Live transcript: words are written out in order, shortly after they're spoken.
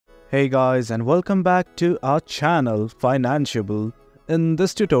Hey guys, and welcome back to our channel Financeable. In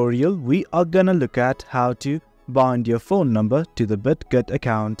this tutorial, we are gonna look at how to bind your phone number to the Bitget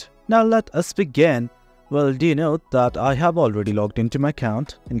account. Now let us begin. Well, do you know that I have already logged into my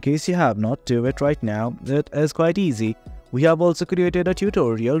account? In case you have not, do it right now. It is quite easy. We have also created a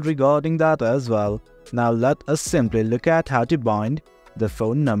tutorial regarding that as well. Now let us simply look at how to bind the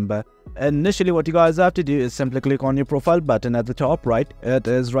phone number. Initially, what you guys have to do is simply click on your profile button at the top right. It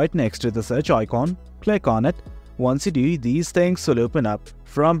is right next to the search icon. Click on it. Once you do, these things will open up.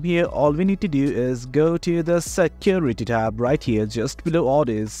 From here, all we need to do is go to the security tab right here just below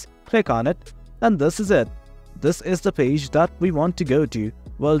orders. Click on it, and this is it. This is the page that we want to go to.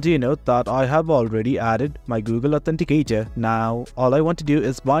 Well, do you know that I have already added my Google Authenticator. Now all I want to do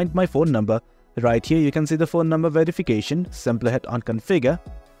is bind my phone number. Right here you can see the phone number verification. Simply hit on configure.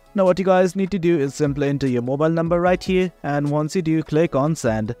 Now what you guys need to do is simply enter your mobile number right here, and once you do, click on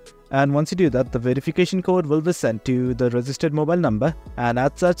send. And once you do that, the verification code will be sent to the registered mobile number, and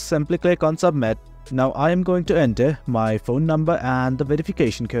as such simply click on submit. Now I am going to enter my phone number and the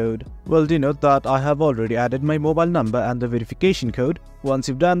verification code. Well, do note that I have already added my mobile number and the verification code. Once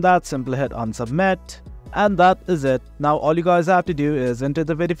you've done that, simply hit on submit. And that is it. Now all you guys have to do is enter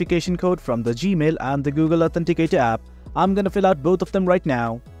the verification code from the Gmail and the Google Authenticator app. I'm gonna fill out both of them right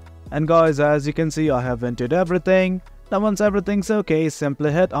now. And guys, as you can see, I have entered everything. Now once everything's okay,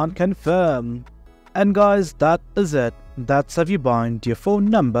 simply hit on confirm. And guys, that is it. That's how you bind your phone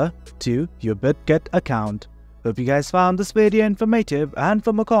number to your Bitget account. Hope you guys found this video informative, and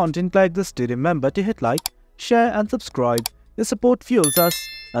for more content like this, do remember to hit like, share and subscribe. Your support fuels us.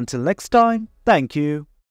 Until next time, thank you.